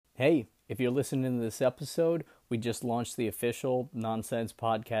Hey, if you're listening to this episode, we just launched the official Nonsense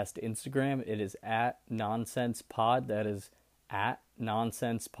Podcast Instagram. It is at Nonsense Pod. That is at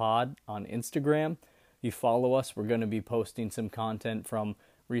Nonsense Pod on Instagram. You follow us, we're going to be posting some content from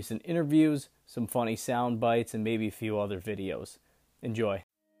recent interviews, some funny sound bites, and maybe a few other videos. Enjoy.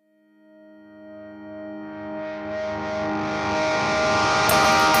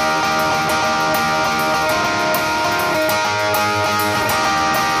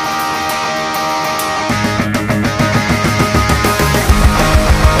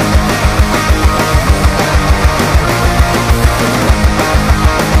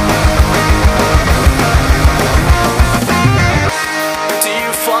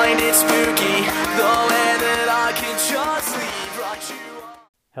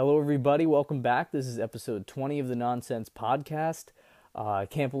 Hello, everybody. Welcome back. This is episode 20 of the Nonsense Podcast. I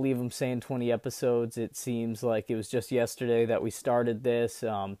can't believe I'm saying 20 episodes. It seems like it was just yesterday that we started this. It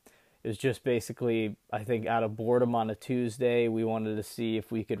was just basically, I think, out of boredom on a Tuesday. We wanted to see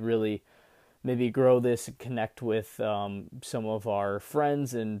if we could really maybe grow this and connect with some of our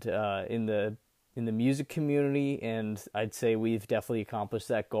friends and in the music community. And I'd say we've definitely accomplished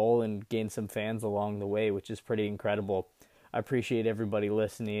that goal and gained some fans along the way, which is pretty incredible. I appreciate everybody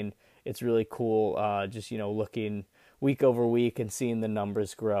listening. It's really cool just, looking week over week and seeing the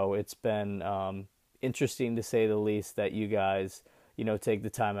numbers grow. It's been interesting, to say the least, that you guys, take the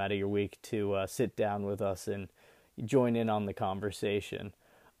time out of your week to sit down with us and join in on the conversation.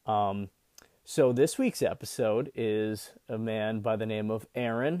 So this week's episode is a man by the name of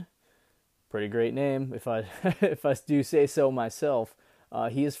Aaron. Pretty great name, if I if I do say so myself.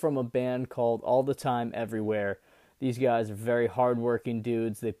 He is from a band called All the Time Everywhere. These guys are very hardworking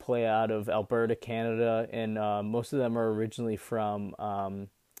dudes. They play out of Alberta, Canada, and most of them are originally from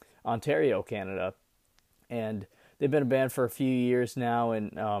Ontario, Canada. And they've been a band for a few years now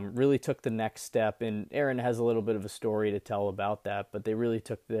and really took the next step. And Aaron has a little bit of a story to tell about that, but they really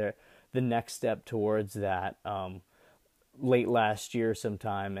took the next step towards that late last year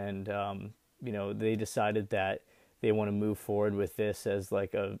sometime. And, they decided that they want to move forward with this as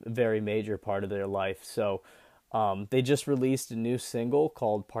like a very major part of their life. So they just released a new single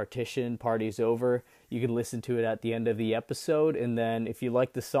called Partition, Party's Over. You can listen to it at the end of the episode. And then if you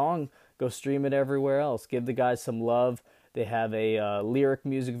like the song, go stream it everywhere else. Give the guys some love. They have a lyric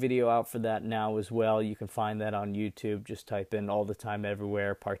music video out for that now as well. You can find that on YouTube. Just type in All the Time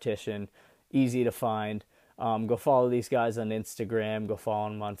Everywhere, Partition. Easy to find. Go follow these guys on Instagram. Go follow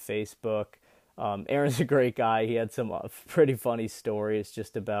them on Facebook. Aaron's a great guy. He had some pretty funny stories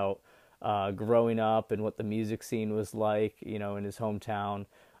just about growing up and what the music scene was like, in his hometown,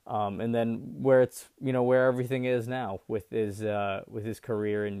 and then where it's, where everything is now with his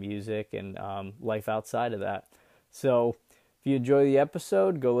career in music and life outside of that. So if you enjoy the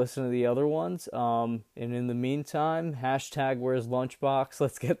episode, go listen to the other ones. And in the meantime, hashtag Where's Lunchbox?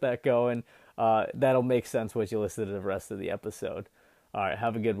 Let's get that going. That'll make sense once you listen to the rest of the episode. All right,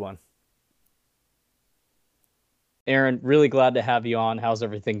 have a good one. Aaron, really glad to have you on. How's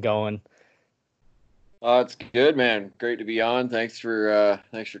everything going? It's good, man. Great to be on. Thanks for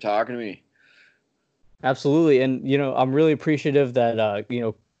talking to me. Absolutely. And, I'm really appreciative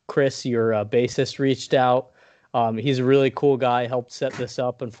that, Chris, your bassist, reached out. He's a really cool guy, helped set this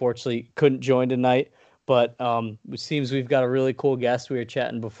up. Unfortunately, couldn't join tonight, but it seems we've got a really cool guest. We were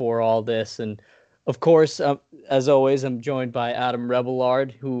chatting before all this. And, of course, as always, I'm joined by Adam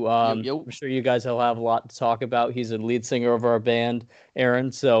Rebellard, who I'm sure you guys will have a lot to talk about. He's a lead singer of our band,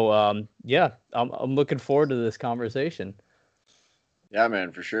 Aaron. So, I'm looking forward to this conversation. Yeah,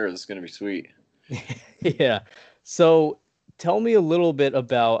 man, for sure. This is going to be sweet. Yeah. So tell me a little bit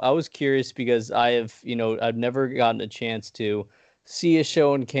about, I was curious because I've never gotten a chance to see a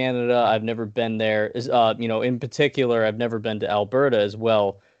show in Canada. I've never been there. In particular, I've never been to Alberta as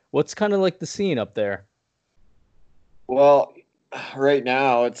well. What's kind of like the scene up there? Well, right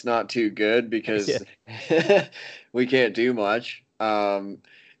now it's not too good because we can't do much.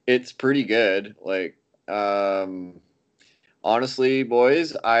 It's pretty good. Like, honestly,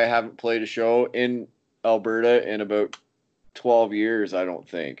 boys, I haven't played a show in Alberta in about 12 years, I don't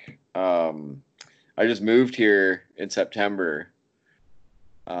think. I just moved here in September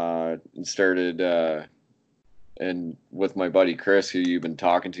and started and with my buddy Chris, who you've been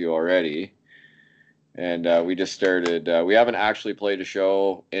talking to already. And we just started. We haven't actually played a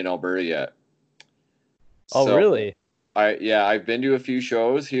show in Alberta yet. Oh, really? I've been to a few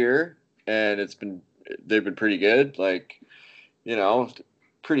shows here, and they've been pretty good. Like,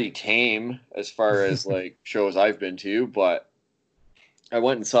 pretty tame as far as like shows I've been to. But I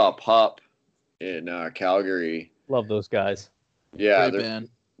went and saw Pup in Calgary. Love those guys. Yeah, Great band.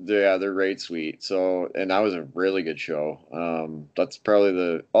 they're right sweet. So, and that was a really good show. That's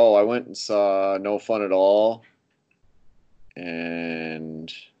probably I went and saw No Fun at All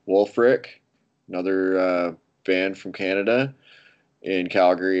and Wolfric, another band from Canada in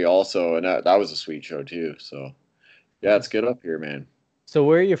Calgary also, and that was a sweet show too. So yeah, it's Nice. good up here, man. So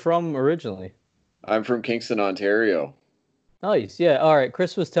where are you from originally? I'm from Kingston, Ontario. Nice. Yeah. All right.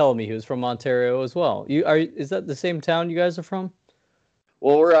 Chris was telling me he was from Ontario as well. Is that the same town you guys are from?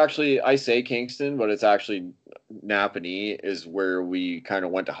 Well, we're actually, I say Kingston, but it's actually Napanee is where we kind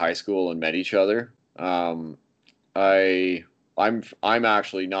of went to high school and met each other. I I'm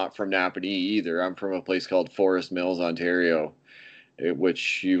actually not from Napanee either. I'm from a place called Forest Mills, Ontario,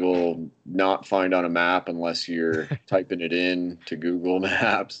 which you will not find on a map unless you're typing it in to Google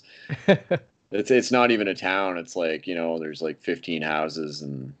Maps. It's not even a town. It's like, there's like 15 houses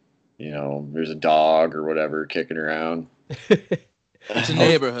and there's a dog or whatever kicking around. It's a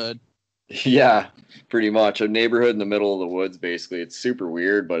neighborhood. Yeah, pretty much a neighborhood in the middle of the woods. Basically, it's super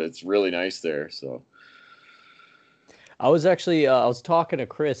weird, but it's really nice there. So I was talking to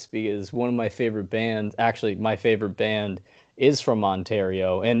Chris because one of my favorite bands, actually my favorite band, is from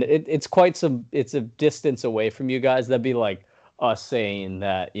Ontario, and it's a distance away from you guys. That'd be like us saying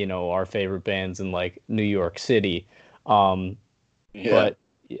that our favorite band's in like New York City, um, yeah, but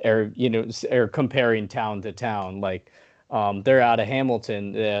or comparing town to town. Like they're out of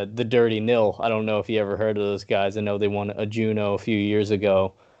Hamilton, the Dirty Nil. I don't know if you ever heard of those guys. I know they won a Juno a few years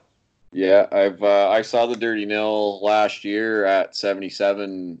ago. yeah. I saw the Dirty Nil last year at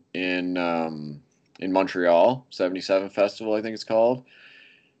 77 in Montreal, 77 Festival, I think it's called,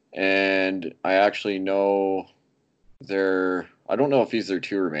 and I actually know their. I don't know if he's their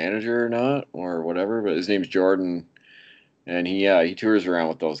tour manager or not or whatever, but his name's Jordan, and he tours around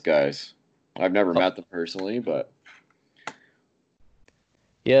with those guys. I've never met them personally, but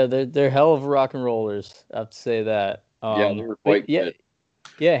Yeah, they're hell of rock and rollers. I have to say that. yeah, they were But quite good.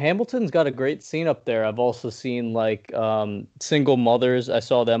 yeah, Hamilton's got a great scene up there. I've also seen like Single Mothers. I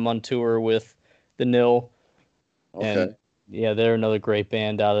saw them on tour with the Nil, and Okay. yeah, they're another great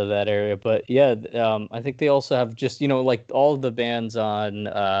band out of that area. But yeah, I think they also have just like all of the bands on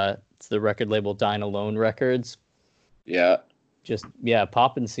it's the record label Dine Alone Records. Yeah. Just yeah,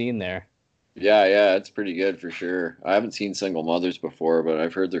 poppin' scene there. Yeah, it's pretty good for sure. I haven't seen Single Mothers before, but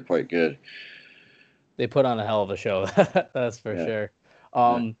I've heard they're quite good. They put on a hell of a show. That's for Yeah. sure.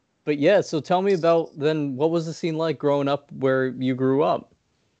 Yeah. But yeah, so tell me about then what was the scene like growing up where you grew up?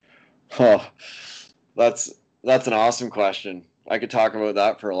 Oh, that's that's an awesome question. I could talk about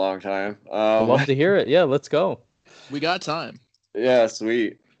that for a long time. I'd love to hear it. Yeah, let's go. We got time. Yeah,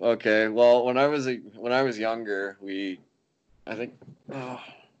 sweet. Okay. Well, when I was younger, I think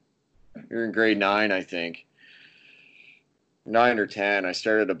we were in grade 9, I think 9 or 10. I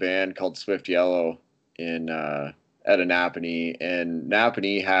started a band called Swift Yellow in at a Napanee, and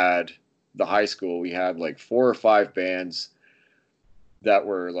Napanee had the high school. We had like 4 or 5 bands that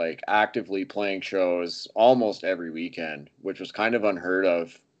were like actively playing shows almost every weekend, which was kind of unheard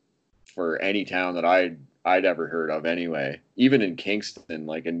of for any town that I'd ever heard of anyway. Even in Kingston,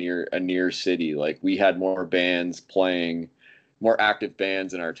 like a near city, like we had more bands playing, more active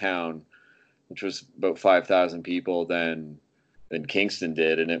bands in our town, which was about 5,000 people than Kingston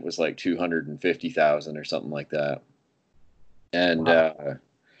did, and it was like 250,000 or something like that. And Wow.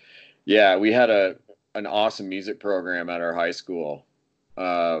 yeah, we had an awesome music program at our high school.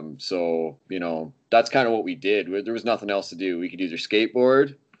 So that's kind of what we did. There was nothing else to do. We could either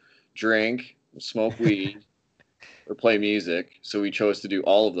skateboard, drink, smoke weed, or play music. So we chose to do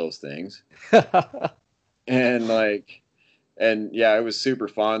all of those things. And yeah, it was super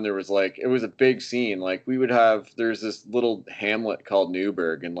fun. There was like, it was a big scene. Like there's this little hamlet called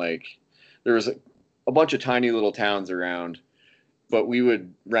Newburgh, and like there was a bunch of tiny little towns around, but we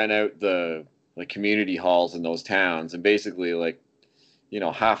would rent out the like community halls in those towns, and basically like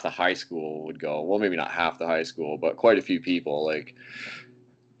half the high school would go. Well, maybe not half the high school, but quite a few people. Like,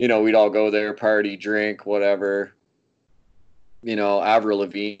 we'd all go there, party, drink, whatever. Avril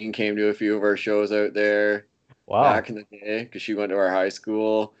Lavigne came to a few of our shows out there Wow. back in the day because she went to our high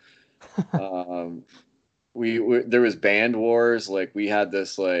school. Um, we there was band wars. Like we had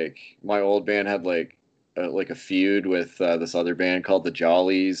this like my old band had like a feud with this other band called the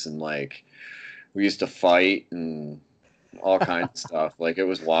Jollies, and like we used to fight and all kinds of stuff. Like it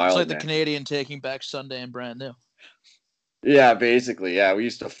was It's wild, like the man. Canadian taking back Sunday and brand new. Yeah, basically, yeah. We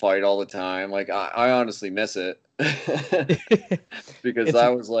used to fight all the time. Like I honestly miss it because It's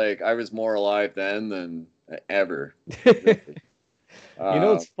that was like I was more alive then than ever. you Really.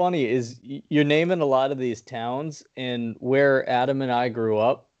 know Uh, what's funny is you're naming a lot of these towns, and where Adam and I grew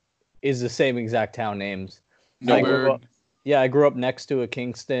up, is the same exact town names. No. I grew Newburgh. up, yeah, I grew up next to a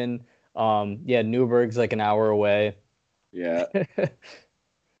Kingston. Yeah, Newburgh's like an hour away. Yeah,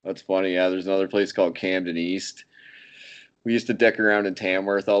 that's funny. Yeah, there's another place called Camden East. We used to dick around in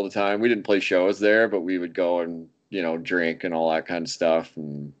Tamworth all the time. We didn't play shows there, but we would go and, drink and all that kind of stuff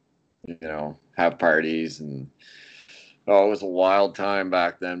and, have parties. And oh, it was a wild time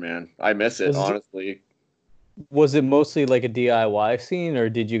back then, man. I miss it, Was honestly. was it mostly like a DIY scene, or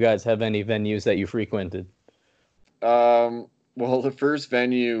did you guys have any venues that you frequented? Well, the first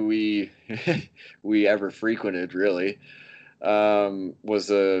venue we we ever frequented really was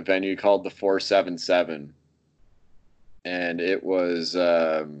a venue called the 477, and it was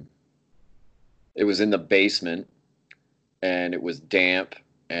in the basement, and it was damp,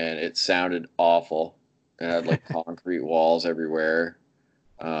 and it sounded awful. It had like concrete walls everywhere.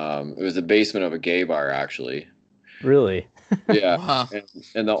 It was the basement of a gay bar, actually. Really? Yeah, Wow.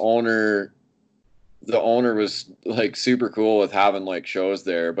 and the owner was like super cool with having like shows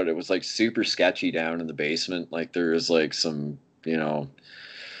there, but it was like super sketchy down in the basement. Like there was like some,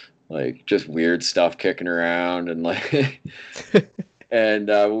 like just weird stuff kicking around and like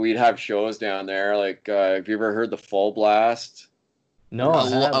and we'd have shows down there. Like have you ever heard the Full Blast? No, I, I I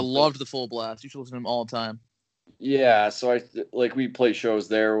haven't. loved the Full Blast. You should listen to them all the time. Yeah, so like we play shows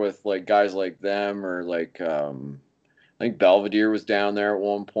there with like guys like them or like I think Belvedere was down there at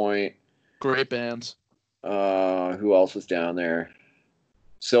one point. Great bands. Who else was down there?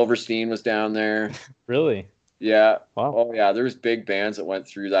 Silverstein was down there. Really? Yeah. Wow. Oh yeah, there was big bands that went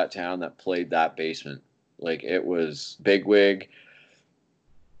through that town that played that basement. Like it was Bigwig,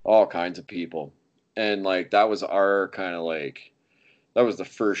 all kinds of people. And like that was our kind of like that was the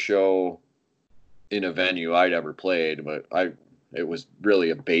first show in a venue I'd ever played, but it was really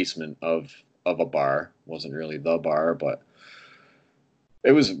a basement of a bar. It wasn't really the bar, but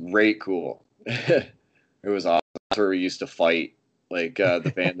it was great cool. It was awesome. That's where we used to fight. Like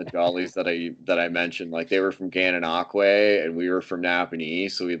the band the Jollies that I mentioned, like they were from Gananoque and we were from Napanee,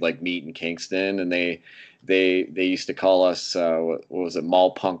 so we'd like meet in Kingston, and they used to call us what was it,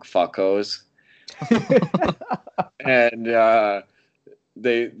 mall punk fuckos, and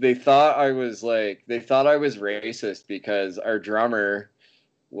they thought I was racist because our drummer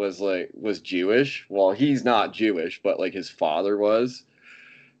was Jewish. Well, he's not Jewish, but like his father was.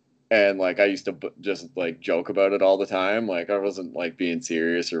 And like I used to just like joke about it all the time. Like I wasn't like being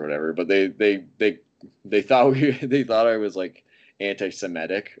serious or whatever, but they thought they thought I was like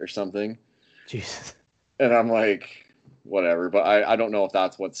anti-Semitic or something. Jesus. And I'm like, whatever. But I don't know if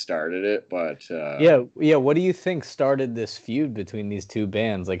that's what started it. But Yeah. What do you think started this feud between these two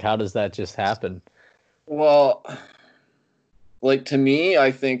bands? Like, how does that just happen? well, like to me,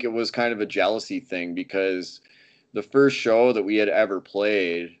 I think it was kind of a jealousy thing because the first show that we had ever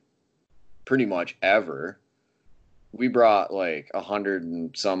played, pretty much ever, we brought like 100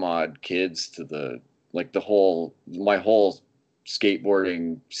 and some odd kids to my whole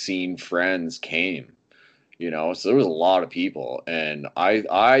skateboarding scene friends came, so there was a lot of people, and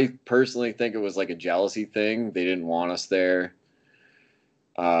I personally think it was like a jealousy thing. They didn't want us there,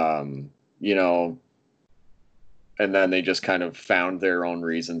 you know and then they just kind of found their own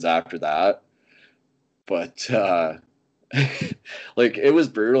reasons after that. But like it was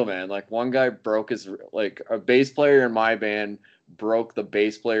brutal, man. Like one guy like a bass player in my band broke the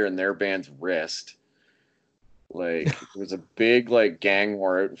bass player in their band's wrist. Like it was a big like gang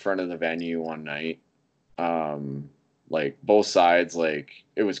war out in front of the venue one night. Like both sides, like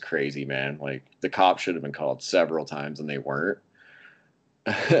it was crazy, man. Like the cops should have been called several times and they weren't.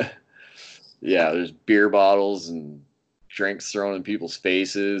 Yeah, there's beer bottles and drinks thrown in people's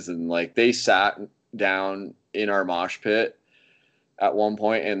faces, and like they sat down in our mosh pit at one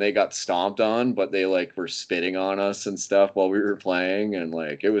point and they got stomped on, but they like were spitting on us and stuff while we were playing, and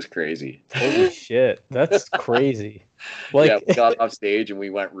like it was crazy. Holy shit, that's crazy. Like, yeah, we got off stage and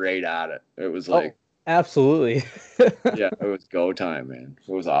we went right at it. It was like, absolutely. yeah, it was go time, man.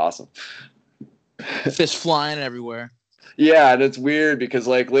 It was awesome. Fist flying everywhere. Yeah, and it's weird because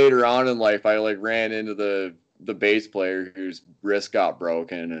like later on in life, I like ran into the bass player whose wrist got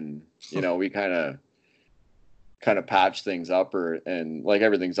broken, and we kind of patched things up, and like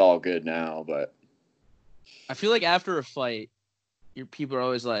everything's all good now. But I feel like after a fight, your people are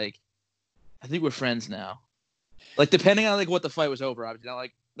always like, I think we're friends now. Like depending on like what the fight was over,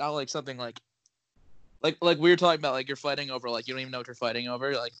 obviously not like something like we were talking about, like you're fighting over like you don't even know what you're fighting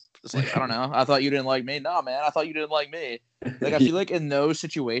over. Like it's like I don't know. I thought you didn't like me. No, man, I thought you didn't like me. Like I feel like in those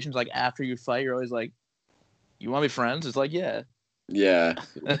situations, like after you fight, you're always like, you want to be friends? It's like yeah.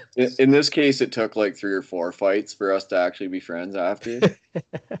 In this case, it took like 3 or 4 fights for us to actually be friends after.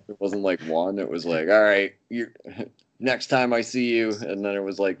 It wasn't like one. It was like, all right, you're next time I see you. And then it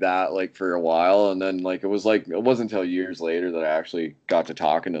was like that, like for a while. And then like, it wasn't until years later that I actually got to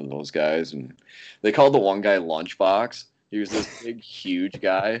talking to those guys. And they called the one guy Lunchbox. He was this big, huge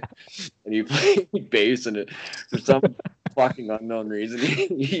guy, and he played bass. And for some fucking unknown reason,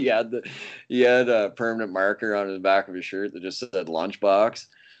 he had a permanent marker on the back of his shirt that just said Lunchbox.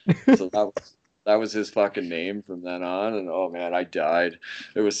 So that was his fucking name from then on. And oh man, I died.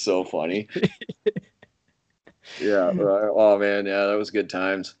 It was so funny. Yeah. Oh man, yeah, that was good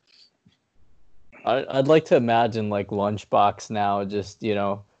times. I'd like to imagine like Lunchbox now, just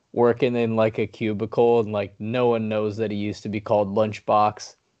working in like a cubicle, and like no one knows that he used to be called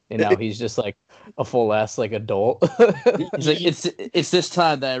Lunchbox, and now he's just like a full ass like adult. He's like, it's this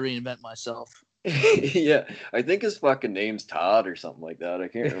time that I reinvent myself. Yeah, I think his fucking name's Todd or something like that. I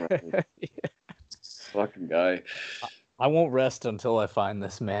can't remember. Yeah. Fucking guy. I won't rest until I find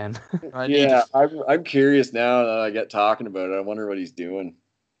this man. Yeah, I'm curious now that I get talking about it. I wonder what he's doing.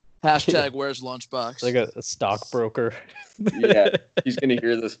 Hashtag where's Lunchbox? Like a stockbroker. Yeah, he's gonna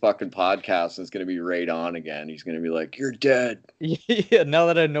hear this fucking podcast and it's gonna be right on again. He's gonna be like, "You're dead." Yeah, now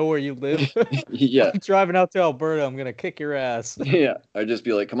that I know where you live. Yeah, I'm driving out to Alberta. I'm gonna kick your ass. yeah. I'd just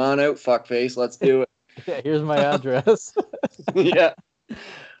be like, "Come on out, fuckface. Let's do it." Yeah, here's my address. Yeah,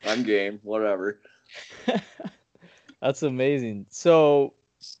 I'm game. Whatever. That's amazing. So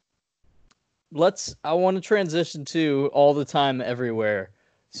I want to transition to All the Time Everywhere.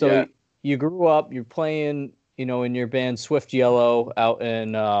 So Yeah. you grew up, you're playing, in your band Swift Yellow out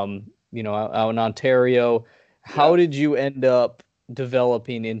in, out in Ontario. How did you end up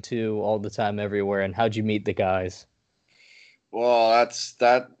developing into All the Time Everywhere, and how'd you meet the guys? Well,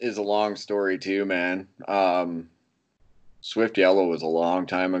 that is a long story too, man. Swift Yellow was a long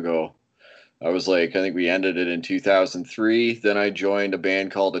time ago. I think we ended it in 2003. Then I joined a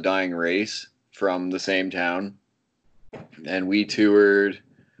band called A Dying Race from the same town, and we toured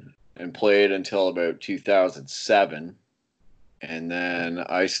and played until about 2007. And then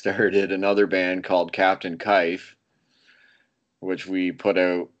I started another band called Captain Kife, which we put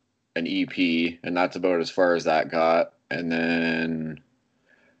out an EP, and that's about as far as that got. And then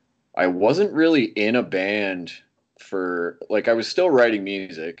I wasn't really in a band I was still writing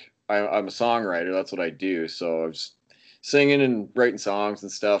music. I'm a songwriter. That's what I do. So I was singing and writing songs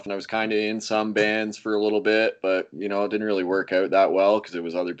and stuff. And I was kind of in some bands for a little bit, but, it didn't really work out that well because it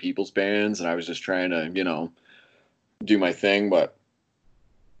was other people's bands. And I was just trying to, do my thing. But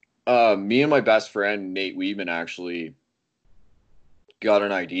me and my best friend, Nate Weedman, actually got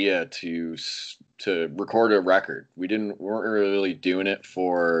an idea to record a record. Weren't really doing it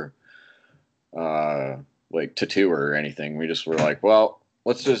for to tour or anything. We just were like, well,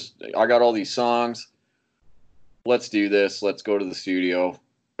 I got all these songs. Let's do this. Let's go to the studio.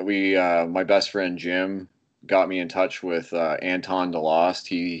 My best friend Jim got me in touch with Anton DeLost.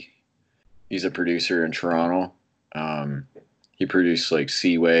 He's a producer in Toronto. He produced like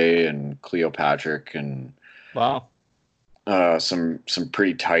Seaway and Cleopatra and Wow. Some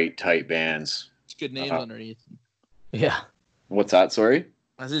pretty tight bands. It's good names underneath. Yeah. What's that? Sorry?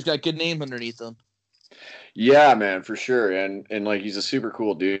 I think he's got good names underneath them. Yeah, man, for sure. And like he's a super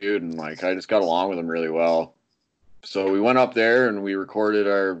cool dude, and like I just got along with him really well. So we went up there and we recorded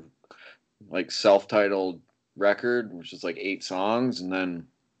our like self-titled record, which is like 8 songs, and then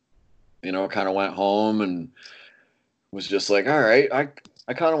kind of went home and was just like, all right,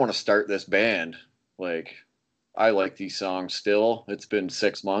 I kind of want to start this band. Like I like these songs still. It's been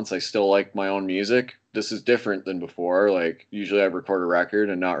 6 months. I still like my own music. This is different than before. Like usually I record a record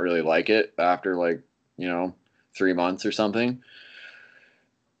and not really like it after 3 months or something.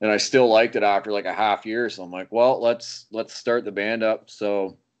 And I still liked it after like a half year. So I'm like, well, let's start the band up.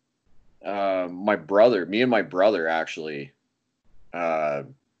 So me and my brother actually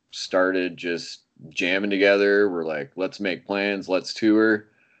started just jamming together. We're like, let's make plans. Let's tour.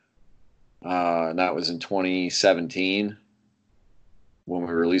 And that was in 2017 when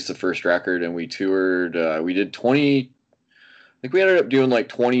we released the first record, and we toured. We did 20. I think we ended up doing like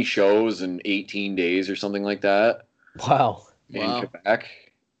 20 shows in 18 days or something like that. Wow. In Quebec,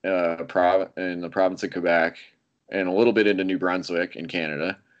 in the province of Quebec, and a little bit into New Brunswick in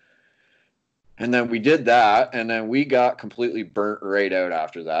Canada. And then we did that, and then we got completely burnt right out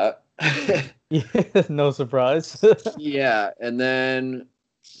after that. Yeah, no surprise. Yeah, and then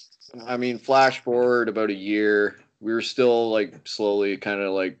flash forward about a year, we were still like slowly kind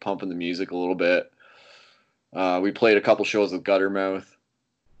of like pumping the music a little bit. We played a couple shows with Guttermouth.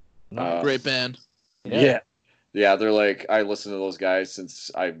 Great band. Yeah. They're like, I listened to those guys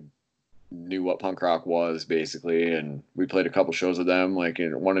since I knew what punk rock was basically, and we played a couple shows with them, like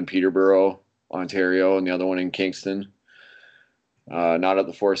one in Peterborough, Ontario, and the other one in Kingston. Not at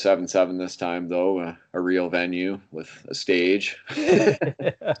the 477 this time though, a real venue with a stage,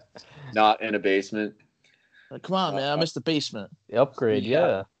 not in a basement. Like, come on, man, I missed the basement. The upgrade,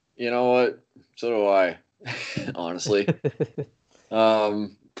 yeah. You know what? So do I, honestly.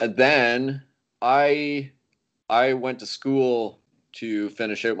 And then I went to school to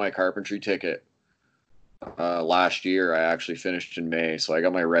finish out my carpentry ticket. Last year, I actually finished in May, so I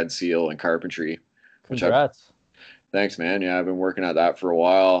got my red seal in carpentry. Congrats. Thanks, man. Yeah, I've been working at that for a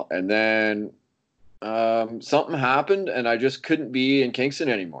while, and then something happened, and I just couldn't be in Kingston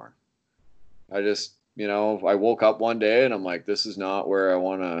anymore. I just, I woke up one day, and I'm like, this is not where I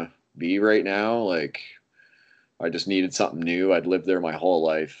want to be right now. Like, I just needed something new. I'd lived there my whole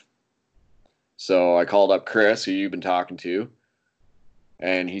life. So I called up Chris, who you've been talking to,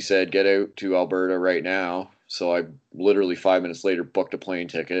 and he said, get out to Alberta right now. So I literally 5 minutes later booked a plane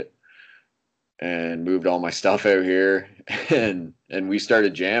ticket and moved all my stuff out here, and we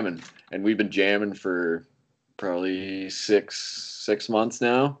started jamming. And we've been jamming for probably six months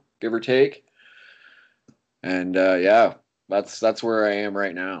now, give or take. And yeah, that's where I am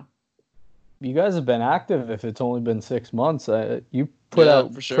right now. You guys have been active if it's only been 6 months. You put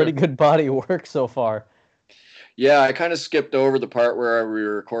out for sure. Pretty good body of work so far. Yeah, I kind of skipped over the part where we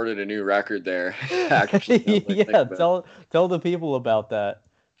recorded a new record there. Actually, yeah, tell the people about that.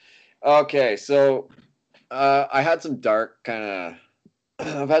 Okay, so I had some dark I've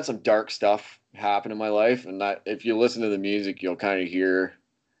had some dark stuff happen in my life, and that if you listen to the music, you'll kind of hear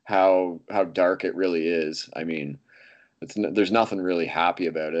how dark it really is. I mean, there's nothing really happy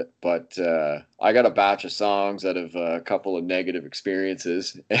about it, but I got a batch of songs out of a couple of negative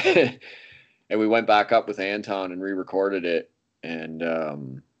experiences, and we went back up with Anton and re-recorded it, and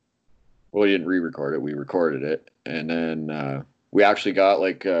well, we didn't re-record it, we recorded it, and then we actually got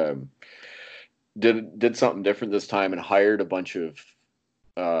did something different this time and hired a bunch of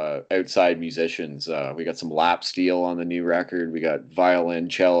outside musicians. We got some lap steel on the new record. We got violin,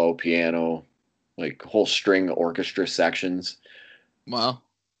 cello, piano, like whole string orchestra sections. Wow,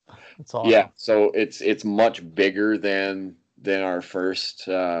 that's awesome. Yeah, so it's much bigger than our first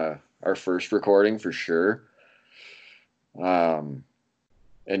recording for sure. And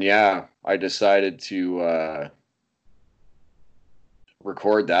yeah, I decided to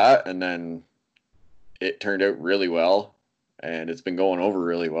record that, and then it turned out really well, and it's been going over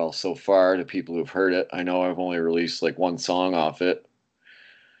really well so far to people who've heard it. I know I've only released like one song off it.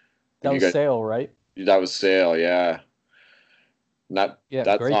 That was Sail, right? That was Sail, yeah. That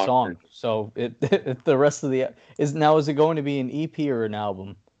great song. So the rest of the is it going to be an EP or an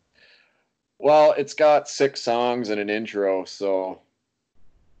album? Well, it's got 6 songs and an intro, so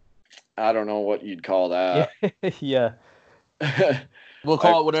I don't know what you'd call that. Yeah. We'll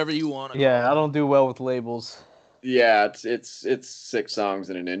call it whatever you want. Yeah, I don't do well with labels. Yeah, it's 6 songs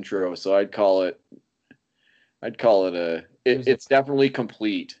and an intro, so I'd call it it's definitely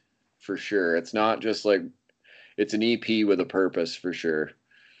complete for sure. It's not just like it's an EP with a purpose for sure.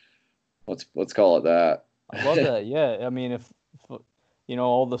 Let's call it that. I love that. Yeah, I mean, if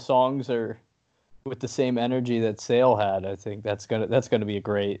all the songs are with the same energy that Sail had, I think that's gonna be a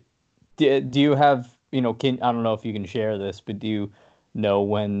great. Do you have I don't know if you can share this, but do you know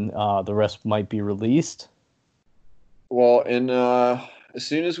when the rest might be released? Well, as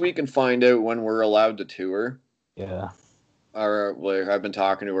soon as we can find out when we're allowed to tour. Yeah. I've been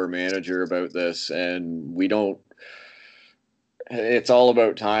talking to our manager about this, and it's all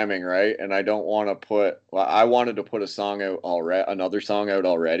about timing, right? And I don't want to I wanted to put another song out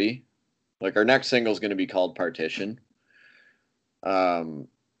already. Like our next single is going to be called Partition. And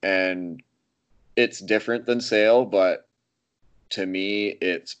it's different than Sail, but to me,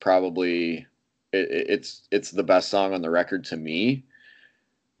 it's probably, it's the best song on the record to me.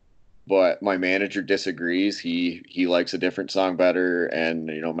 But my manager disagrees. He likes a different song better,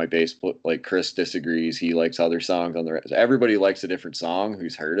 and my bass like Chris disagrees. He likes other songs on the record. Everybody likes a different song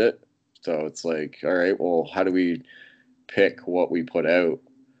who's heard it. So it's like, all right, well, how do we pick what we put out?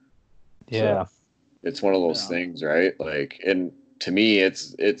 Yeah, so it's one of those things, right? Like, and to me,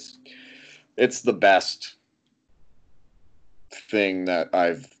 it's the best thing that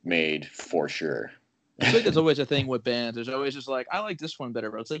I've made for sure. I think there's always a thing with bands. There's always just like, I like this one better,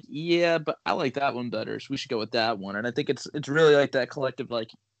 but it's like, yeah, but I like that one better, so we should go with that one. And I think it's really like that collective,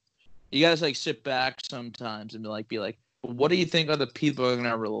 like, you guys like sit back sometimes and be like, what do you think other people are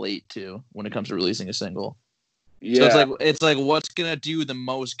gonna relate to when it comes to releasing a single? So Yeah, it's like what's gonna do the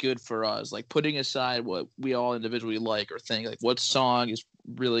most good for us? Like putting aside what we all individually like or think, like what song is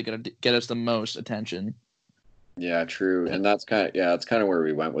really gonna get us the most attention. yeah, true. And that's kind of where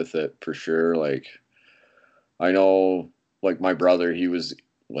we went with it for sure. Like I know, like my brother, he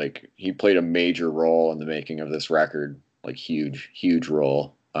played a major role in the making of this record, like huge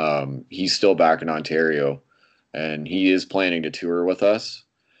role. He's still back in Ontario, and he is planning to tour with us,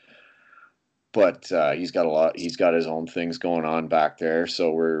 but he's got his own things going on back there.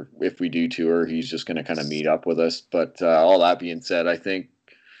 So if we do tour, he's just going to kind of meet up with us. But all that being said, I think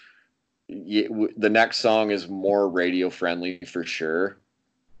the next song is more radio friendly for sure.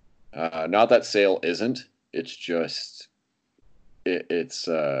 Not that Sail isn't. It's just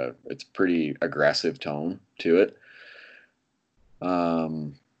it's pretty aggressive tone to it.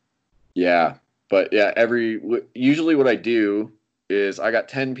 Um, yeah, but yeah, usually what I do is I got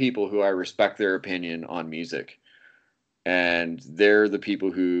 10 people who I respect their opinion on music, and they're the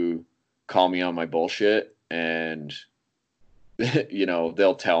people who call me on my bullshit, and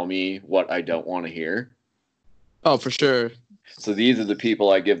they'll tell me what I don't want to hear. Oh, for sure. So these are the people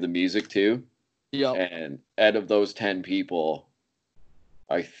I give the music to, Yep. and out of those 10 people,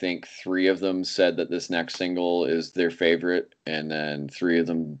 I think 3 of them said that this next single is their favorite, and then 3 of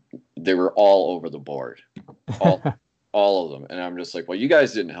them, they were all over the board, all all of them, and I'm just like, well, you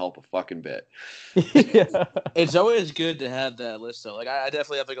guys didn't help a fucking bit. Yeah. It's always good to have that list though. Like I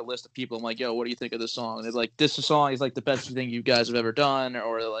definitely have like a list of people. I'm like, yo, what do you think of this song? And they're like, this song is like the best thing you guys have ever done,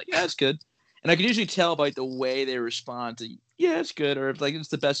 or they're like, yeah, it's good. And I can usually tell by the way they respond to, yeah, it's good, or if like it's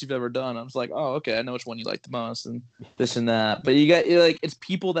the best you've ever done. I was like, oh, okay, I know which one you like the most, and this and that. But like it's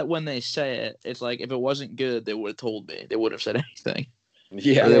people that when they say it, it's like if it wasn't good, they would have told me. They would have said anything, or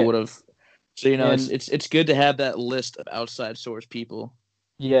Yeah. they Yeah. would have. So And it's good to have that list of outside source people.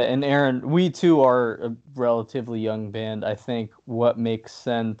 yeah, and Aaron, we too are a relatively young band. I think What Makes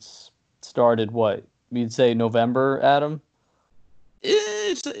Sense started what? You'd say November, Adam?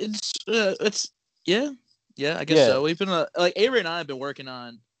 It's yeah, I guess Yeah. so. We've been like Avery and I have been working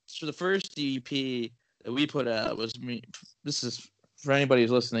on so the first EP that we put out was me. This is for anybody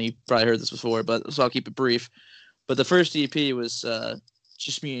who's listening. You probably heard this before, but so I'll keep it brief. But the first EP was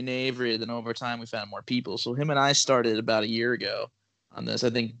just me and Avery. Then over time we found more people. So him and I started about a year ago on this.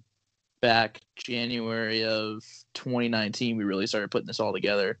 I think back January of 2019 we really started putting this all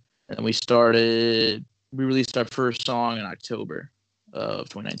together, and we released our first song in October of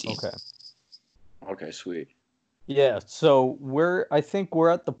 2019. Okay. Okay, sweet. Yeah, so I think we're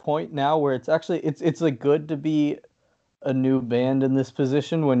at the point now where it's like good to be a new band in this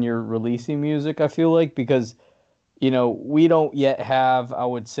position when you're releasing music, I feel like, because we don't yet have, I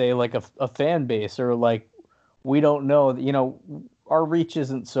would say, like a fan base, or like we don't know, our reach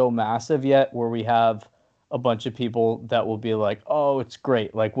isn't so massive yet where we have a bunch of people that will be like, "Oh, it's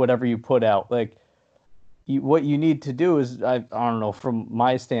great." Like whatever you put out. Like what you need to do is I don't know, from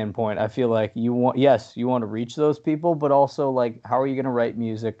my standpoint, I feel like you want to reach those people, but also like how are you going to write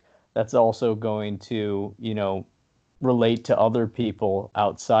music that's also going to, relate to other people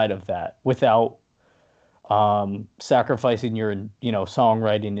outside of that without sacrificing your,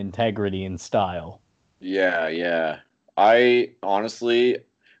 songwriting integrity and style. Yeah, yeah. I honestly,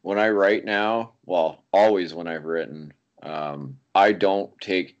 when I write now, well, always when I've written, I don't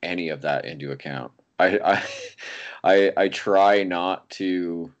take any of that into account. I try not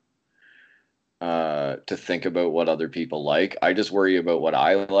to think about what other people like. I just worry about what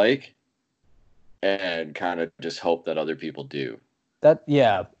I like and kind of just hope that other people do.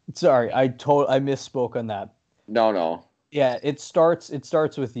 Yeah, sorry, I misspoke on that. No, no. Yeah, it starts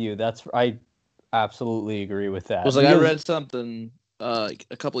with you. I absolutely agree with It was that like I because read something like,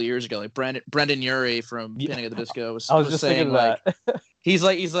 a couple of years ago, like Brendan Urie from yeah, Panic at the Disco I was was just thinking saying of like that. he's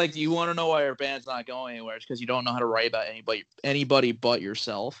like you want to know why your band's not going anywhere? It's because you don't know how to write about anybody but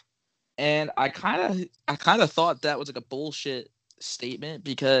yourself. And I kind of thought that was like a bullshit statement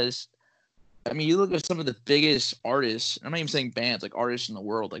because I mean, you look at some of the biggest artists, I'm not even saying bands, like artists in the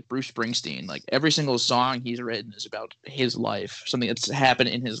world, like Bruce Springsteen, like every single song he's written is about his life, something that's happened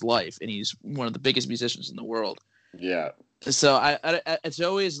in his life, and he's one of the biggest musicians in the world. Yeah. So it's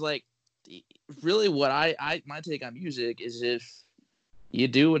always like, really what my take on music is if you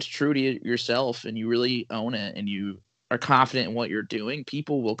do what's true to yourself and you really own it and you are confident in what you're doing,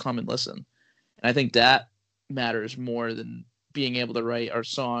 people will come and listen. And I think that matters more than being able to write our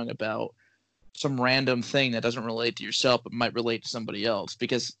song about some random thing that doesn't relate to yourself but might relate to somebody else,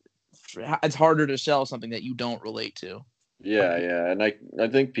 because it's harder to sell something that you don't relate to. Yeah, yeah. And I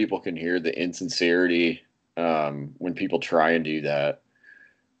think people can hear the insincerity when people try and do that.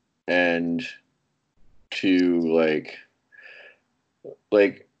 And to like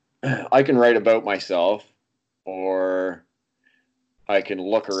I can write about myself, or I can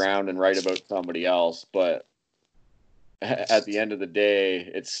look around and write about somebody else, but at the end of the day,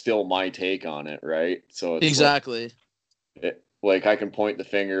 it's still my take on it, right? So it's Exactly. like I can point the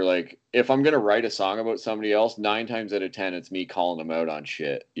finger. Like if I'm gonna write a song about somebody else, 9 times out of 10, it's me calling them out on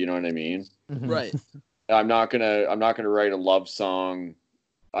shit. You know what I mean? Right. I'm not gonna write a love song.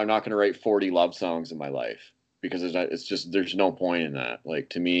 I'm not gonna write 40 love songs in my life, because it's just there's no point in that. Like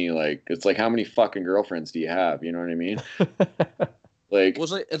to me, like it's like how many fucking girlfriends do you have? You know what I mean? Like,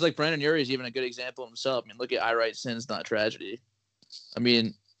 Well, it's like Brandon Urie is even a good example himself. I mean, look at I Write Sins, Not Tragedy. I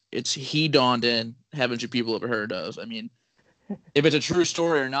mean, it's he dawned in, haven't you people ever heard of? I mean, if it's a true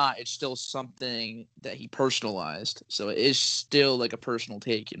story or not, it's still something that he personalized. So it is still like a personal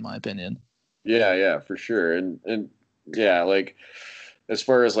take, in my opinion. yeah, for sure. And yeah, like as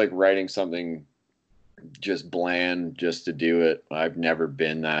far as like writing something just bland just to do it, I've never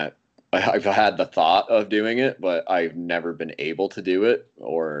been that. I've had the thought of doing it, but I've never been able to do it.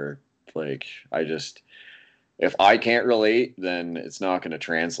 Or like I just, if I can't relate, then it's not going to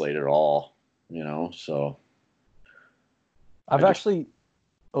translate at all, you know? So I've actually,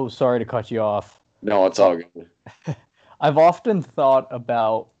 oh, sorry to cut you off. no, it's all good. I've often thought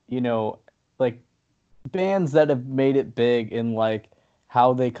about, like bands that have made it big in like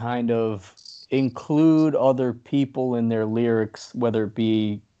how they kind of include other people in their lyrics, whether it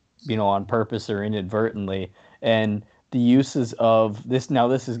be, on purpose or inadvertently. And the uses of this, now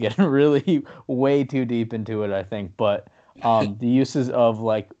this is getting really way too deep into it, I think, but the uses of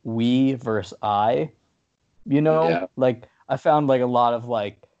like we versus I, Yeah. like I found like a lot of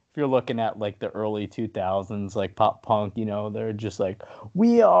like if you're looking at like the early 2000s like pop punk, they're just like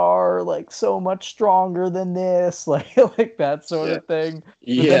we are like so much stronger than this, like that sort Yeah. of thing. But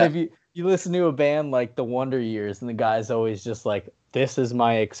then Yeah. if you listen to a band like the Wonder Years, and the guy's always just like, this is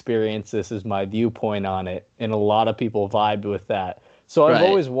my experience, this is my viewpoint on it, and a lot of people vibe with that. So I've Right.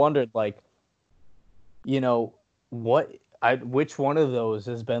 always wondered, like, what which one of those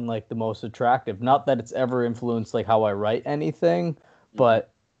has been like the most attractive? Not that it's ever influenced like how I write anything,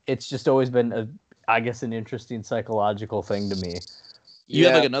 but it's just always been I guess an interesting psychological thing to me. You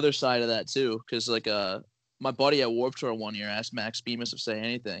have Yeah. like another side of that too, because like my buddy at Warped Tour one year asked Max Bemis if Say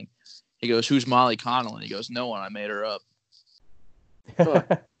Anything. He goes, "Who's Molly Connell?" And he goes, "No one. I made her up." Huh.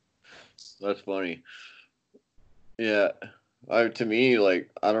 That's funny. Yeah. To me,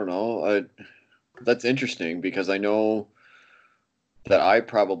 like, I don't know. That's interesting because I know that I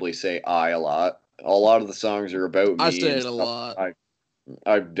probably say I a lot. A lot of the songs are about I me say and it a stuff lot.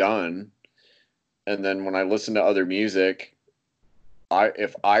 I've done. And then when I listen to other music,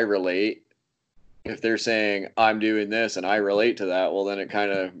 if I relate, if they're saying I'm doing this and I relate to that, well then it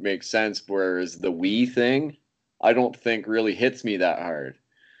kind of makes sense. Whereas the we thing, I don't think really hits me that hard.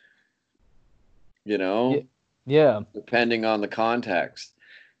 You know, Yeah. depending on the context.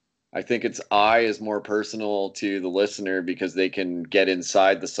 I think it's I is more personal to the listener because they can get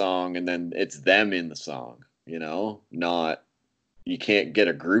inside the song and then it's them in the song, not you can't get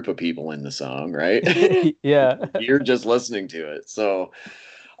a group of people in the song, right? Yeah. You're just listening to it. So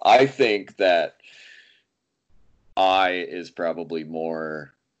I think that I is probably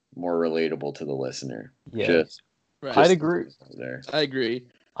more relatable to the listener. Yeah. Just Right. I'd agree. there. I agree.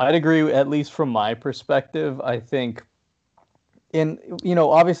 I'd agree, at least from my perspective. I think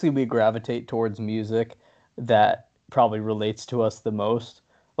obviously we gravitate towards music that probably relates to us the most.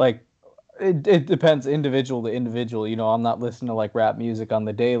 Like it depends individual to individual. I'm not listening to like rap music on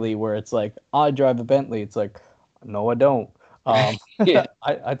the daily where it's like I drive a Bentley. It's like, no, I don't. Yeah.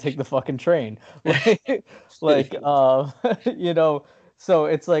 I take the fucking train. Like so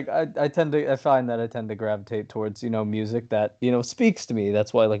it's like I find that I tend to gravitate towards, music that, speaks to me.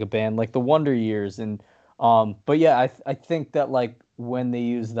 That's why like a band like the Wonder Years and but yeah, I think that like when they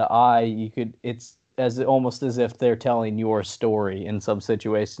use the I, it's as almost as if they're telling your story in some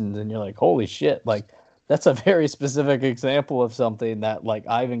situations, and you're like, holy shit, like that's a very specific example of something that like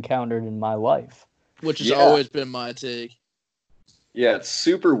I've encountered in my life. Which has Yeah. always been my take. Yeah, it's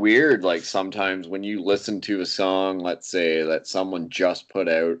super weird. Like sometimes when you listen to a song, let's say that someone just put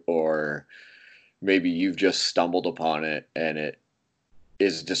out, or maybe you've just stumbled upon it and it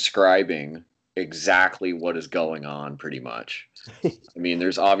is describing exactly what is going on pretty much. I mean,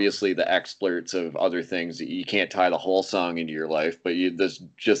 there's obviously the experts of other things that you can't tie the whole song into your life, but there's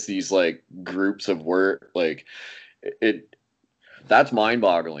just these like groups of word, like that's mind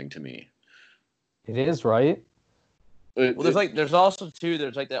boggling to me. It is, right? Well, there's also too,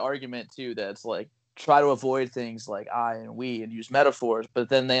 there's like that argument too that's like try to avoid things like I and we and use metaphors. But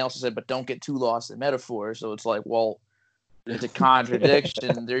then they also said, but don't get too lost in metaphors. So it's like, well, it's a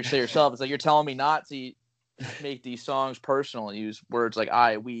contradiction. There to yourself. It's like you're telling me not to make these songs personal and use words like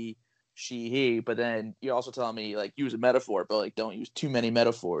I, we, she, he. But then you're also telling me like use a metaphor, but like don't use too many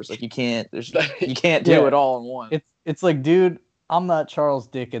metaphors. Like you can't do it all in one. It's like, dude, I'm not Charles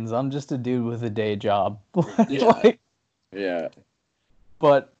Dickens. I'm just a dude with a day job. Yeah. Yeah.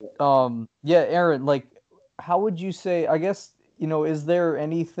 But Aaron, like, how would you say? I guess is there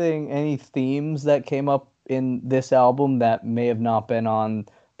any themes that came up in this album that may have not been on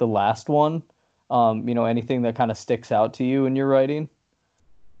the last one? Anything that kind of sticks out to you in your writing?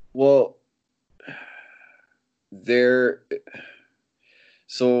 Well,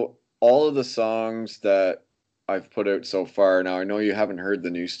 so all of the songs that I've put out so far, now I know you haven't heard the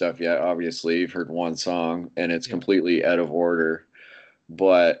new stuff yet, obviously. You've heard one song, and it's completely out of order.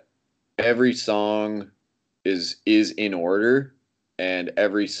 But every song is in order, and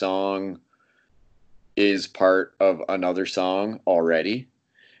every song is part of another song already.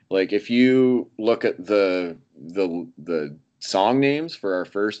 Like if you look at the song names for our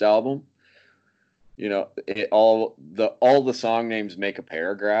first album, all the song names make a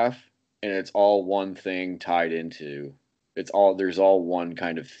paragraph, and it's all one thing tied into. There's all one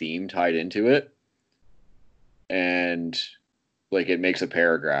kind of theme tied into it, and like it makes a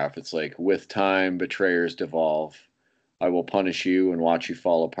paragraph. It's like, with time, betrayers devolve. I will punish you and watch you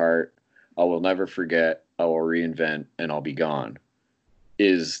fall apart. I will never forget. I will reinvent, and I'll be gone.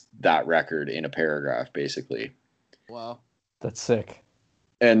 Is that record in a paragraph, basically. Wow. That's sick.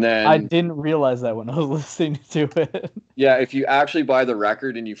 And then I didn't realize that when I was listening to it. Yeah, if you actually buy the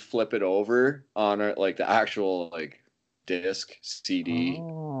record and you flip it over on like the actual like disc CD,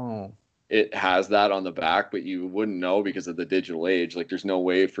 it has that on the back, but you wouldn't know because of the digital age. Like there's no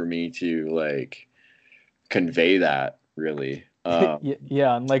way for me to like convey that really.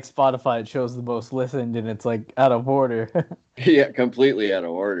 Yeah, and like Spotify, it shows the most listened and it's like out of order. Yeah, completely out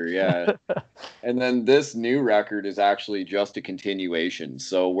of order. Yeah. And then this new record is actually just a continuation.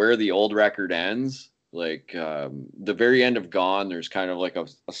 So where the old record ends, like the very end of Gone, there's kind of like a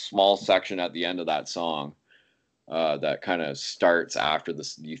small section at the end of that song that kind of starts after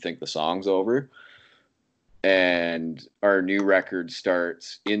this. You think the song's over, and our new record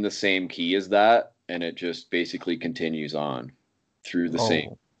starts in the same key as that, and it just basically continues on through the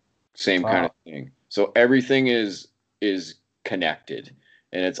same kind of thing. So everything is connected,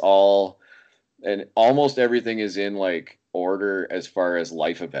 and it's all, and almost everything is in like order as far as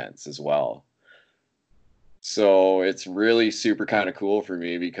life events as well. So it's really super kind of cool for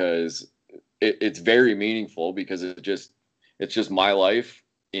me because it's very meaningful because it's just my life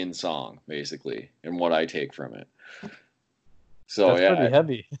in song basically and what I take from it. So that's pretty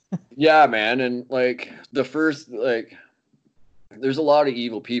heavy. Yeah, man. And like the first, like there's a lot of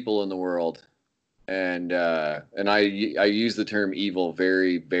evil people in the world, and I use the term evil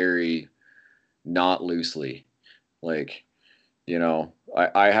very, very not loosely. Like,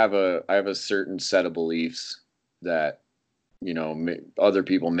 I have a certain set of beliefs that other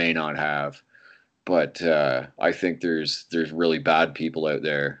people may not have, but I think there's really bad people out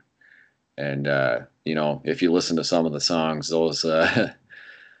there, and if you listen to some of the songs, those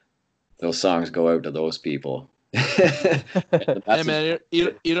songs go out to those people. Hey man,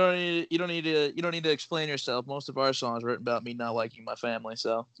 you don't need to explain yourself. Most of our songs are written about me not liking my family.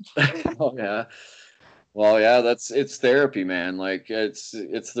 So. Oh yeah. Well, yeah, it's therapy, man. Like it's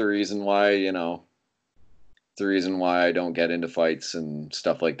the reason why, the reason why I don't get into fights and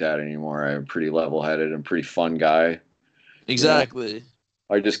stuff like that anymore. I'm pretty level-headed and pretty fun guy. Exactly.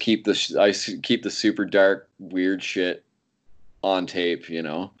 I just keep the super dark, weird shit on tape,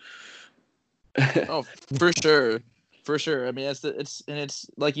 Oh, for sure. For sure. I mean, it's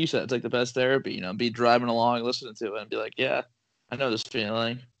like you said, it's like the best therapy, be driving along, listening to it and be like, yeah, I know this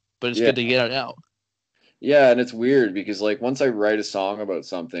feeling, but it's good to get it out. Yeah. And it's weird because like once I write a song about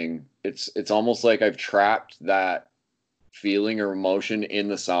something, it's almost like I've trapped that feeling or emotion in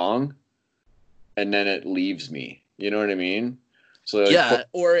the song and then it leaves me. You know what I mean? So yeah.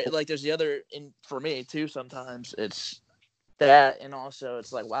 Or like there's the other, for me too, sometimes it's that. And also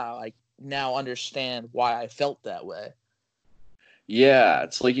it's like, wow, I now understand why I felt that way. Yeah,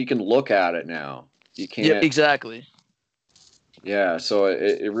 it's like you can look at it now. You can't. Yeah, exactly. Yeah, so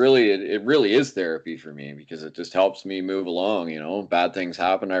it really is therapy for me because it just helps me move along. Bad things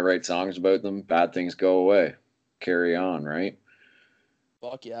happen, I write songs about them. Bad things go away, carry on, right?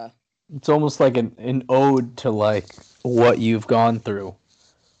 Fuck yeah! It's almost like an ode to like what you've gone through.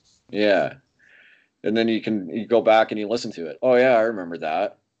 Yeah, and then you go back and you listen to it. Oh yeah, I remember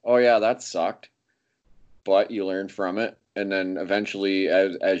that. Oh yeah, that sucked. but you learn from it, and then eventually,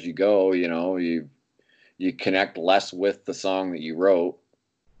 as you go, you connect less with the song that you wrote,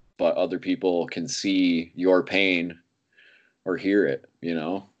 but other people can see your pain or hear it.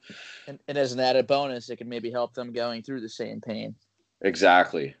 And as an added bonus, it can maybe help them going through the same pain.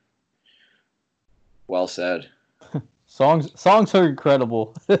 Exactly. Well said. Songs are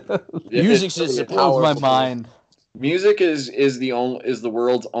incredible. Music's just a It blows my powerful. mind. Music is the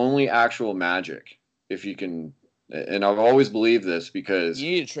world's only actual magic. If you can, and I've always believed this because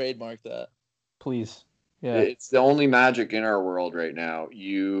You need to trademark that. Please. Yeah. it's the only magic in our world right now.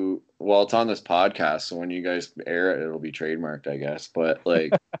 Well, it's on this podcast, so when you guys air it, it'll be trademarked, I guess. But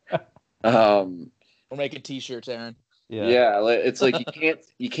like, We're making T-shirts, Aaron. yeah, it's like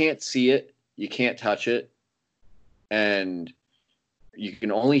you can't see it, you can't touch it, and you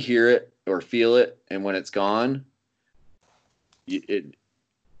can only hear it or feel it, and when it's gone, it's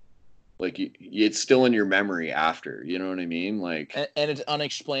still in your memory after. You know what I mean? Like, And it's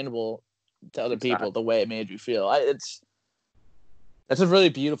unexplainable to other Exactly. people the way it made you feel. That's a really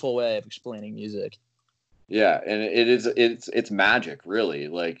beautiful way of explaining music. yeah, and it's magic, really.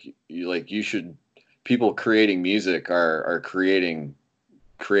 People creating music are creating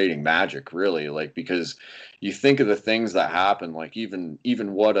magic, really, like, because you think of the things that happen, like even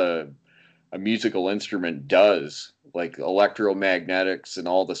what a musical instrument does, like electromagnetics and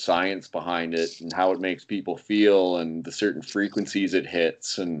all the science behind it and how it makes people feel and the certain frequencies it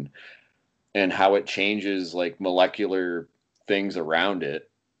hits and how it changes like molecular things around it.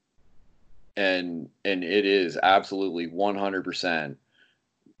 And it is absolutely 100%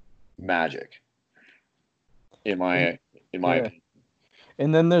 magic in my opinion.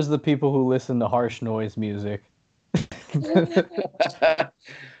 And then there's the people who listen to harsh noise music.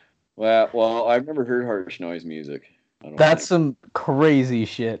 Well, I've never heard harsh noise music. That's some crazy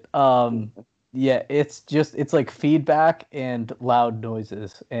shit. Yeah, it's like feedback and loud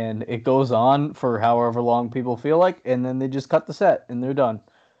noises, and it goes on for however long people feel like, and then they just cut the set and they're done.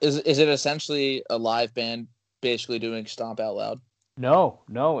 Is it essentially a live band basically doing Stomp Out Loud? No,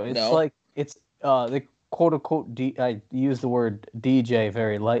 it's No? like it's the quote unquote I use the word DJ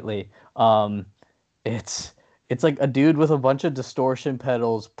very lightly. It's like a dude with a bunch of distortion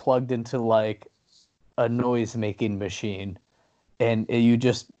pedals plugged into like a noise making machine, and you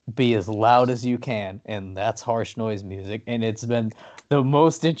just be as loud as you can, and that's harsh noise music. And it's been the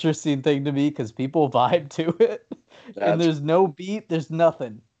most interesting thing to me because people vibe to it, and there's no beat, there's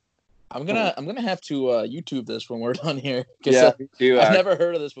nothing. I'm gonna have to YouTube this when we're done here. Yeah, me too. I've never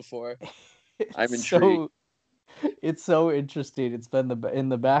heard of this before. I'm intrigued. It's so interesting. It's been in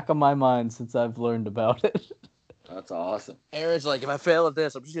the back of my mind since I've learned about it. That's awesome. Aaron's like, if I fail at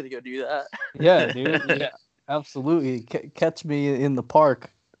this, I'm just gonna go do that. Yeah, dude. Yeah, absolutely. Catch me in the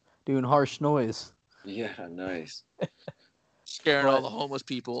park doing harsh noise. Yeah, nice. Scaring all the homeless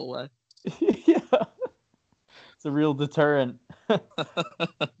people away. Yeah, it's a real deterrent.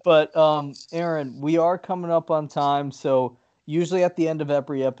 But Aaron, we are coming up on time, so usually at the end of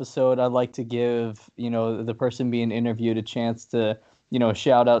every episode, I'd like to give the person being interviewed a chance to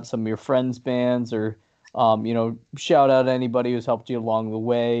shout out some of your friends' bands or shout out anybody who's helped you along the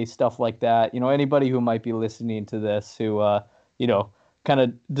way, stuff like that. Anybody who might be listening to this who kind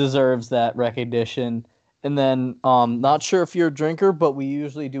of deserves that recognition. And then not sure if you're a drinker, but we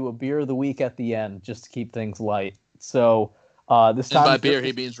usually do a beer of the week at the end just to keep things light. So this time, and by beer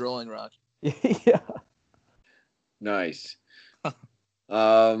he means Rolling Rock. Yeah. Nice.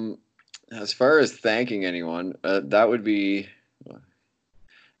 As far as thanking anyone, that would be,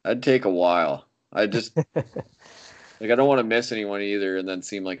 I'd take a while. I just like, I don't want to miss anyone either and then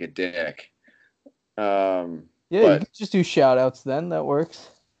seem like a dick. Yeah, you can just do shout outs then. That works.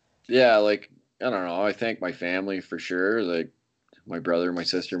 Yeah, like, I don't know. I thank my family for sure. Like my brother, my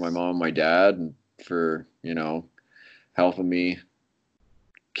sister, my mom, my dad for, helping me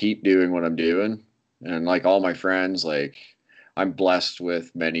keep doing what I'm doing. And like all my friends, like I'm blessed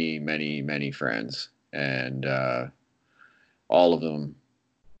with many, many, many friends. And all of them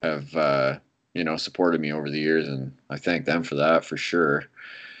have, supported me over the years. And I thank them for that for sure.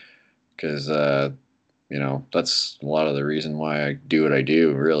 Because, that's a lot of the reason why I do what I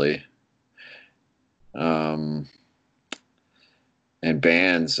do, really. And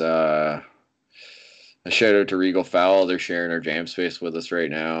bands, a shout out to Regal Fowl. They're sharing our jam space with us right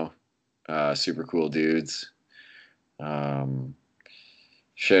now. Super cool dudes. Shout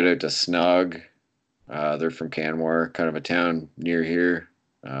out to Snug. They're from Canmore, kind of a town near here.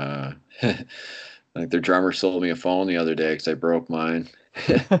 Like their drummer sold me a phone the other day because I broke mine.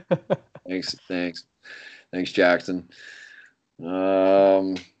 Thanks, Jackson.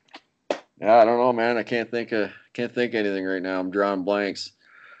 Yeah, I don't know, man. I can't think anything right now. I'm drawing blanks.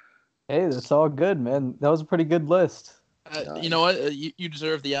 Hey, that's all good, man. That was a pretty good list. You know what? You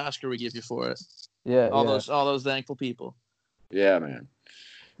deserve the Oscar we give you for it. Yeah, all those thankful people. Yeah, man.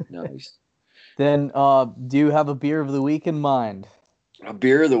 Nice. Then, do you have a beer of the week in mind? A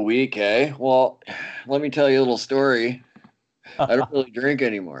beer of the week, eh? Well, let me tell you a little story. I don't really drink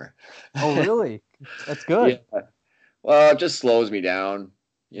anymore. Oh, really? That's good. Yeah. Well, it just slows me down.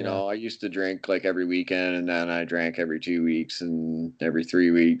 You Yeah. know, I used to drink like every weekend, and then I drank every 2 weeks and every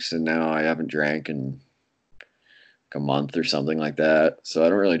 3 weeks, and now I haven't drank in like a month or something like that. So I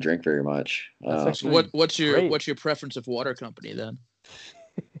don't really drink very much. That's actually So what's great. your preference of water company then?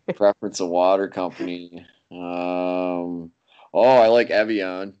 Preference of water company. I like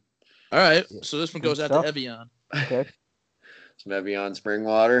Evian. All right, Yeah. so this one Good goes out stuff. to Evian. Okay. Some Evian spring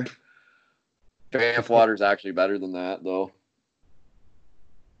water. Banff water is actually better than that, though.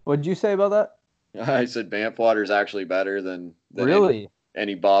 What did you say about that? I said Banff water is actually better than Really?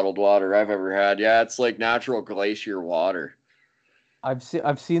 any bottled water I've ever had. Yeah, it's like natural glacier water. I've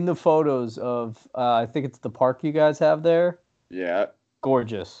seen the photos of I think it's the park you guys have there. Yeah.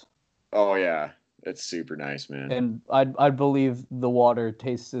 Gorgeous. Oh yeah, it's super nice, man. And I'd believe the water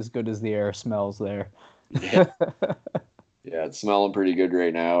tastes as good as the air smells there. Yeah. Yeah, it's smelling pretty good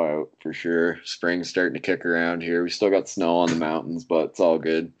right now out for sure. Spring's starting to kick around here. We still got snow on the mountains, but it's all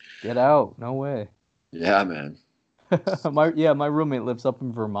good. Get out. No way. Yeah, man. my roommate lives up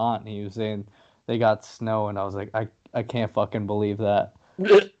in Vermont and he was saying they got snow and I was like, I can't fucking believe that.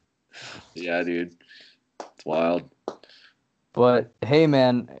 Yeah, dude. It's wild. But hey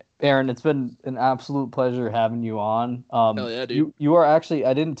man, Aaron, it's been an absolute pleasure having you on. Hell yeah, dude. You are actually,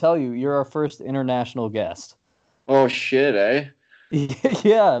 I didn't tell you, you're our first international guest. Oh shit, eh?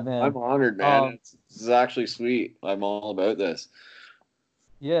 Yeah, man. I'm honored, man. This is actually sweet. I'm all about this.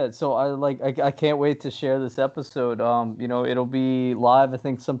 Yeah, so I can't wait to share this episode. It'll be live I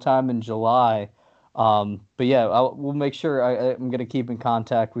think sometime in July. But yeah, we'll make sure I'm gonna keep in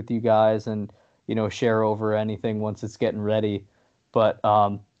contact with you guys and share over anything once it's getting ready. But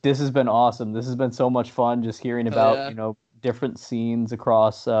this has been awesome. This has been so much fun just hearing about yeah. Different scenes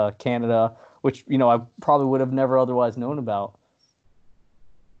across Canada, which I probably would have never otherwise known about.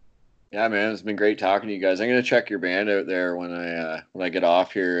 Yeah, man, it's been great talking to you guys. I'm gonna check your band out there when I get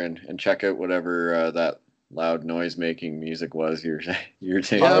off here and check out whatever that loud noise making music was you're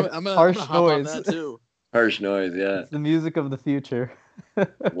saying. Yeah, I'm gonna Harsh hop on noise. that too. Harsh noise, yeah. It's the music of the future.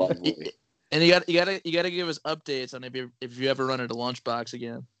 Lovely. And you gotta give us updates on if you ever run into Lunchbox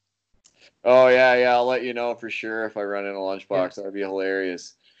again. Oh yeah, I'll let you know for sure if I run in a lunchbox. That'd be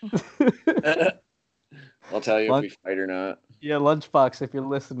hilarious. I'll tell you if we fight or not. Yeah, Lunchbox, if you're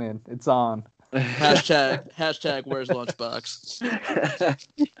listening, it's on. Hashtag where's Lunchbox?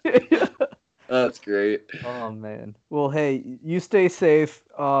 That's great. Oh man. Well, hey, you stay safe.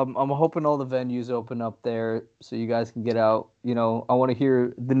 I'm hoping all the venues open up there so you guys can get out. I want to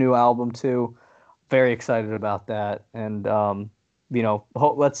hear the new album too. Very excited about that. And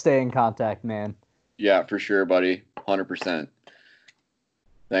let's stay in contact, man. Yeah, for sure, buddy. 100%.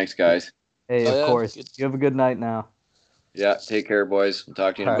 Thanks, guys. Hey, Oh, of yeah. course. You have a good night now. Yeah, take care, boys. We'll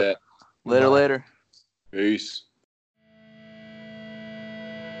talk to you in a All right. bit. Later. Peace.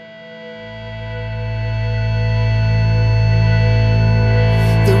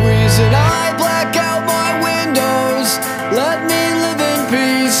 The reason I black out my windows, let me live in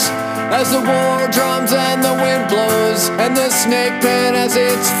peace. As the war drums and the wind blows, and the snake pen has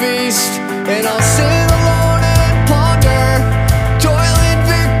its feast. And I'll sit alone